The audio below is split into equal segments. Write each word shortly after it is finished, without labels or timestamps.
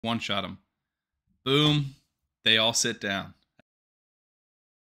One-shot them. Boom. They all sit down.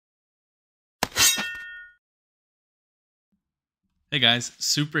 Hey guys,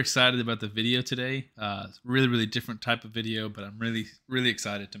 super excited about the video today. Really different type of video, but I'm really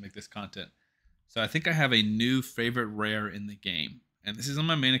excited to make this content. So I think I have a new favorite rare in the game. And this is on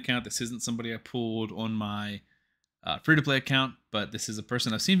my main account. This isn't somebody I pulled on my free-to-play account, but this is a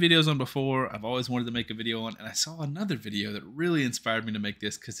person I've seen videos on before. I've always wanted to make a video on, and I saw another video that really inspired me to make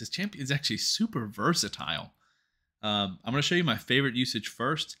this because this champion is actually super versatile. I'm going to show you my favorite usage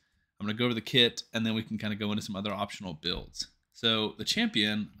first. I'm going to go over the kit, and then we can kind of go into some other optional builds. So the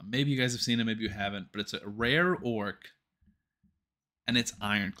champion, maybe you guys have seen it, maybe you haven't, but it's a rare orc, and it's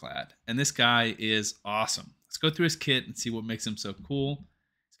ironclad. And this guy is awesome. Let's go through his kit and see what makes him so cool.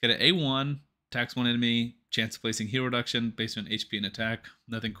 He's got an A1, attacks one enemy, chance of placing heal reduction based on HP and attack.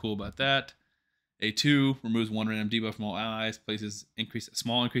 Nothing cool about that. A2 removes one random debuff from all allies, places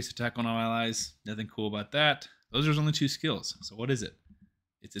small increased attack on all allies. Nothing cool about that. Those are his only 2 skills. So what is it?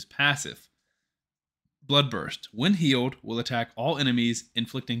 It's his passive. Bloodburst. When healed, will attack all enemies,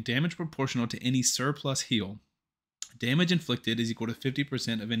 inflicting damage proportional to any surplus heal. Damage inflicted is equal to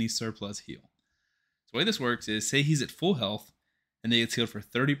 50% of any surplus heal. So the way this works is, say he's at full health, and he gets healed for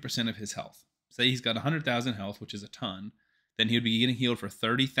 30% of his health. Say he's got 100,000 health, which is a ton. Then he would be getting healed for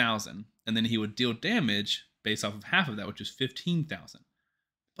 30,000, and then he would deal damage based off of half of that, which is 15,000.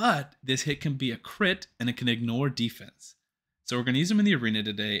 But this hit can be a crit, and it can ignore defense. So we're going to use him in the arena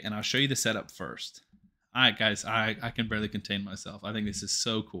today, and I'll show you the setup first. All right, guys, I can barely contain myself. I think this is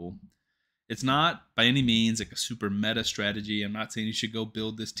so cool. It's not by any means like a super meta strategy. I'm not saying you should go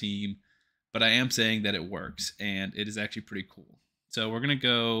build this team, but I am saying that it works, and it is actually pretty cool. So we're going to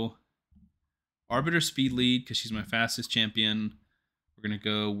go Arbiter Speed Lead because she's my fastest champion. We're going to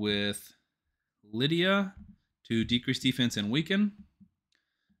go with Lydia to decrease defense and weaken.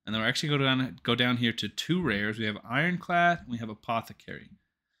 And then we're actually go down here to 2 rares. We have Ironclad and we have Apothecary.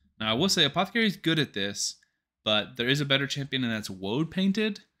 Now, I will say Apothecary is good at this, but there is a better champion, and that's Woad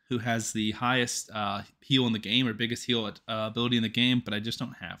Painted, who has the highest heal in the game, or biggest heal ability in the game, but I just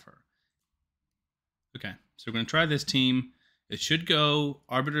don't have her. Okay, so we're going to try this team. It should go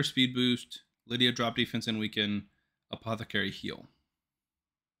Arbiter Speed Boost, Lydia drop defense and weaken, Apothecary heal.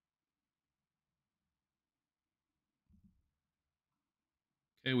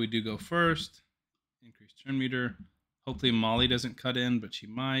 Okay, we do go first. Increase turn meter. Hopefully Molly doesn't cut in, but she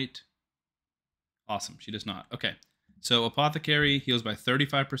might. Awesome, she does not. Okay, so Apothecary heals by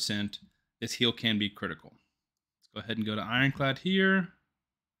 35%. This heal can be critical. Let's go ahead and go to Ironclad here.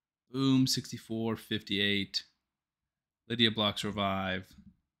 Boom, 64, 58. Lydia blocks revive.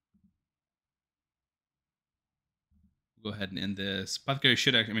 We'll go ahead and end this. Apothecary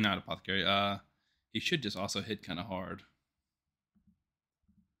should actually, I mean, not Apothecary. He should just also hit kind of hard.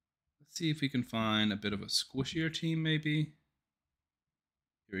 Let's see if we can find a bit of a squishier team, maybe.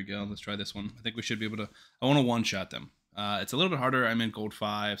 Here we go. Let's try this one. I think we should be able to. I want to one-shot them. It's a little bit harder. I'm in gold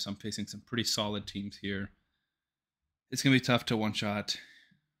 5, so I'm facing some pretty solid teams here. It's going to be tough to one-shot,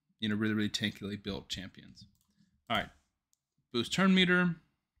 really tankily built champions. All right. Boost turn meter.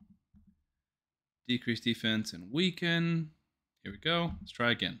 Decrease defense and weaken. Here we go. Let's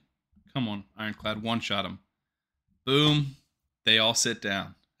try again. Come on, Ironclad. One-shot them. Boom. They all sit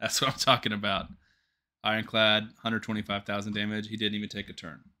down. That's what I'm talking about. Ironclad, 125,000 damage. He didn't even take a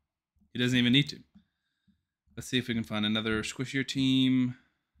turn. He doesn't even need to. Let's see if we can find another squishier team.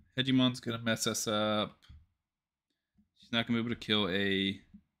 Hegemon's going to mess us up. She's not going to be able to kill a... Here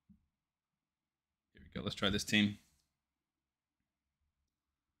we go. Let's try this team.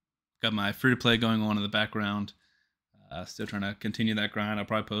 Got my free-to-play going on in the background. Still trying to continue that grind. I'll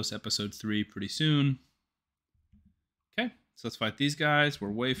probably post episode 3 pretty soon. Okay, so let's fight these guys. We're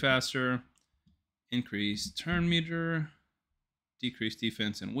way faster. Increase turn meter. Decrease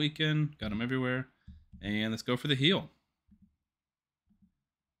defense and weaken. Got them everywhere. And let's go for the heal.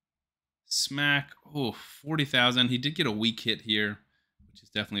 Smack. Oh, 40,000. He did get a weak hit here, which is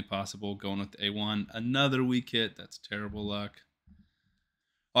definitely possible going with the A1. Another weak hit. That's terrible luck.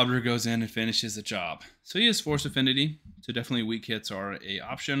 Arbiter goes in and finishes the job. So he has Force Affinity, so definitely weak hits are an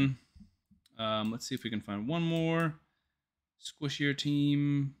option. Let's see if we can find one more. Squishier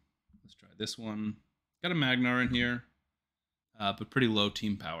team. Let's try this one. Got a Magnar in here, but pretty low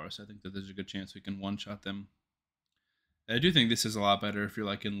team power, so I think that there's a good chance we can one-shot them. I do think this is a lot better if you're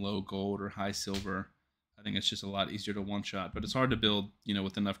like in low gold or high silver. I think it's just a lot easier to one-shot, but it's hard to build,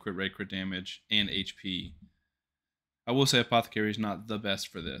 with enough crit rate, crit damage, and HP. I will say Apothecary is not the best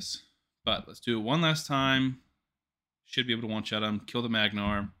for this, but let's do it one last time. Should be able to one-shot him, kill the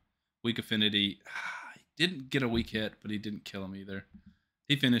Magnar, weak affinity. He didn't get a weak hit, but he didn't kill him either.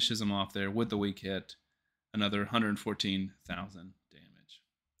 He finishes him off there with the weak hit, another 114,000 damage.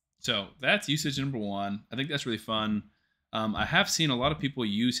 So that's usage number 1. I think that's really fun. I have seen a lot of people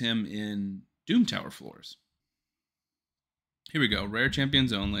use him in Doom Tower floors. Here we go, rare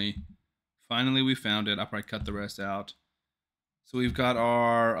champions only. Finally, we found it. I'll probably cut the rest out. So we've got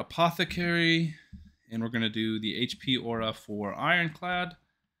our Apothecary, and we're going to do the HP aura for Ironclad.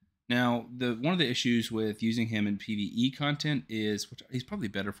 Now, one of the issues with using him in PvE content is, which he's probably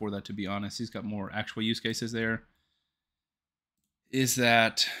better for that, to be honest, he's got more actual use cases there, is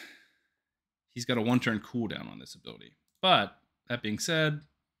that he's got a 1-turn cooldown on this ability. But, that being said,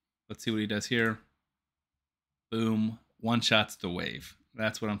 let's see what he does here. Boom. One-shots the wave.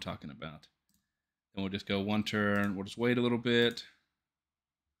 That's what I'm talking about. Then we'll just go 1 turn. We'll just wait a little bit.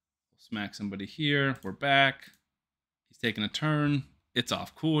 We'll smack somebody here. We're back. He's taking a turn. It's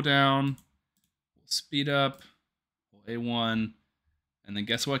off cooldown. We'll speed up. We'll A1. And then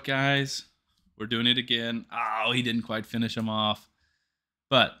guess what, guys? We're doing it again. Oh, he didn't quite finish him off.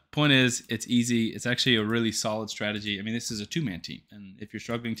 But point is, it's easy. It's actually a really solid strategy. I mean, this is a 2-man team. And if you're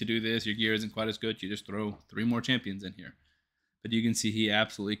struggling to do this, your gear isn't quite as good, you just throw 3 more champions in here. But you can see he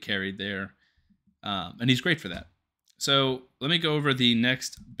absolutely carried there. And he's great for that. So let me go over the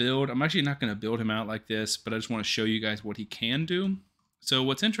next build. I'm actually not going to build him out like this, but I just want to show you guys what he can do. So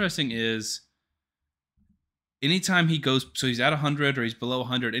what's interesting is anytime he goes, so he's at 100 or he's below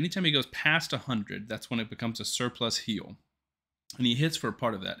 100, anytime he goes past 100, that's when it becomes a surplus heal. And he hits for a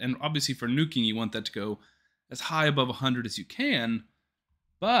part of that. And obviously for nuking, you want that to go as high above 100 as you can.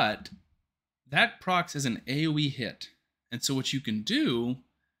 But that procs as an AoE hit. And so what you can do,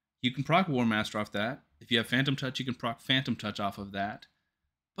 you can proc War Master off that. If you have Phantom Touch, you can proc Phantom Touch off of that.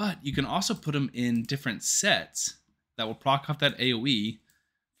 But you can also put them in different sets that will proc off that AoE.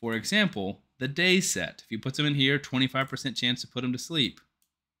 For example, the day set. If you put them in here, 25% chance to put him to sleep.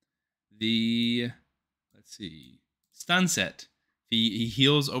 The, let's see, stun set. If he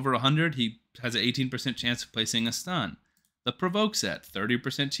heals over 100, he has an 18% chance of placing a stun. The provoke set,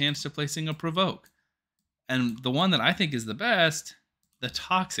 30% chance to placing a provoke. And the one that I think is the best, the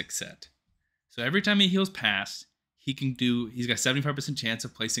toxic set. So every time he heals past, he's got 75% chance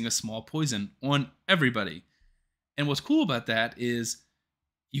of placing a small poison on everybody. And what's cool about that is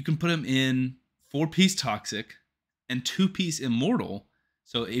you can put him in 4-piece toxic and 2-piece immortal.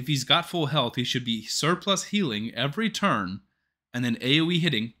 So if he's got full health, he should be surplus healing every turn and then AoE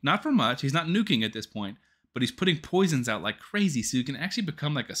hitting, not for much. He's not nuking at this point, but he's putting poisons out like crazy. So you can actually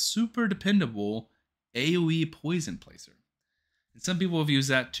become like a super dependable AoE poison placer. And some people have used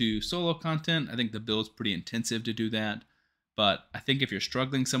that to solo content. I think the build's pretty intensive to do that. But I think if you're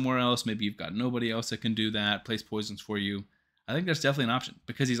struggling somewhere else, maybe you've got nobody else that can do that, place poisons for you, I think that's definitely an option.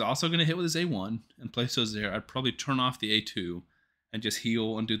 Because he's also going to hit with his A1 and place those there. I'd probably turn off the A2 and just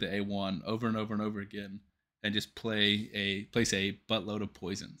heal and do the A1 over and over and over again. And just place a buttload of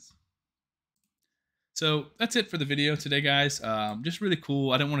poisons. So that's it for the video today, guys. Just really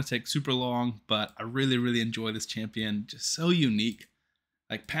cool. I didn't want to take super long, but I really, really enjoy this champion. Just so unique.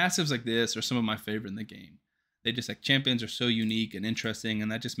 Like passives like this are some of my favorite in the game. They just like champions are so unique and interesting,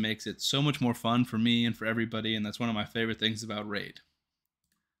 and that just makes it so much more fun for me and for everybody. And that's one of my favorite things about Raid.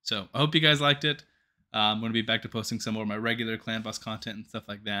 So I hope you guys liked it. I'm going to be back to posting some more of my regular clan boss content and stuff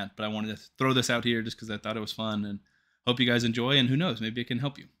like that. But I wanted to throw this out here just because I thought it was fun, and hope you guys enjoy. And who knows, maybe it can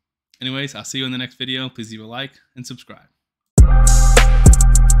help you. Anyways, I'll see you in the next video. Please leave a like and subscribe.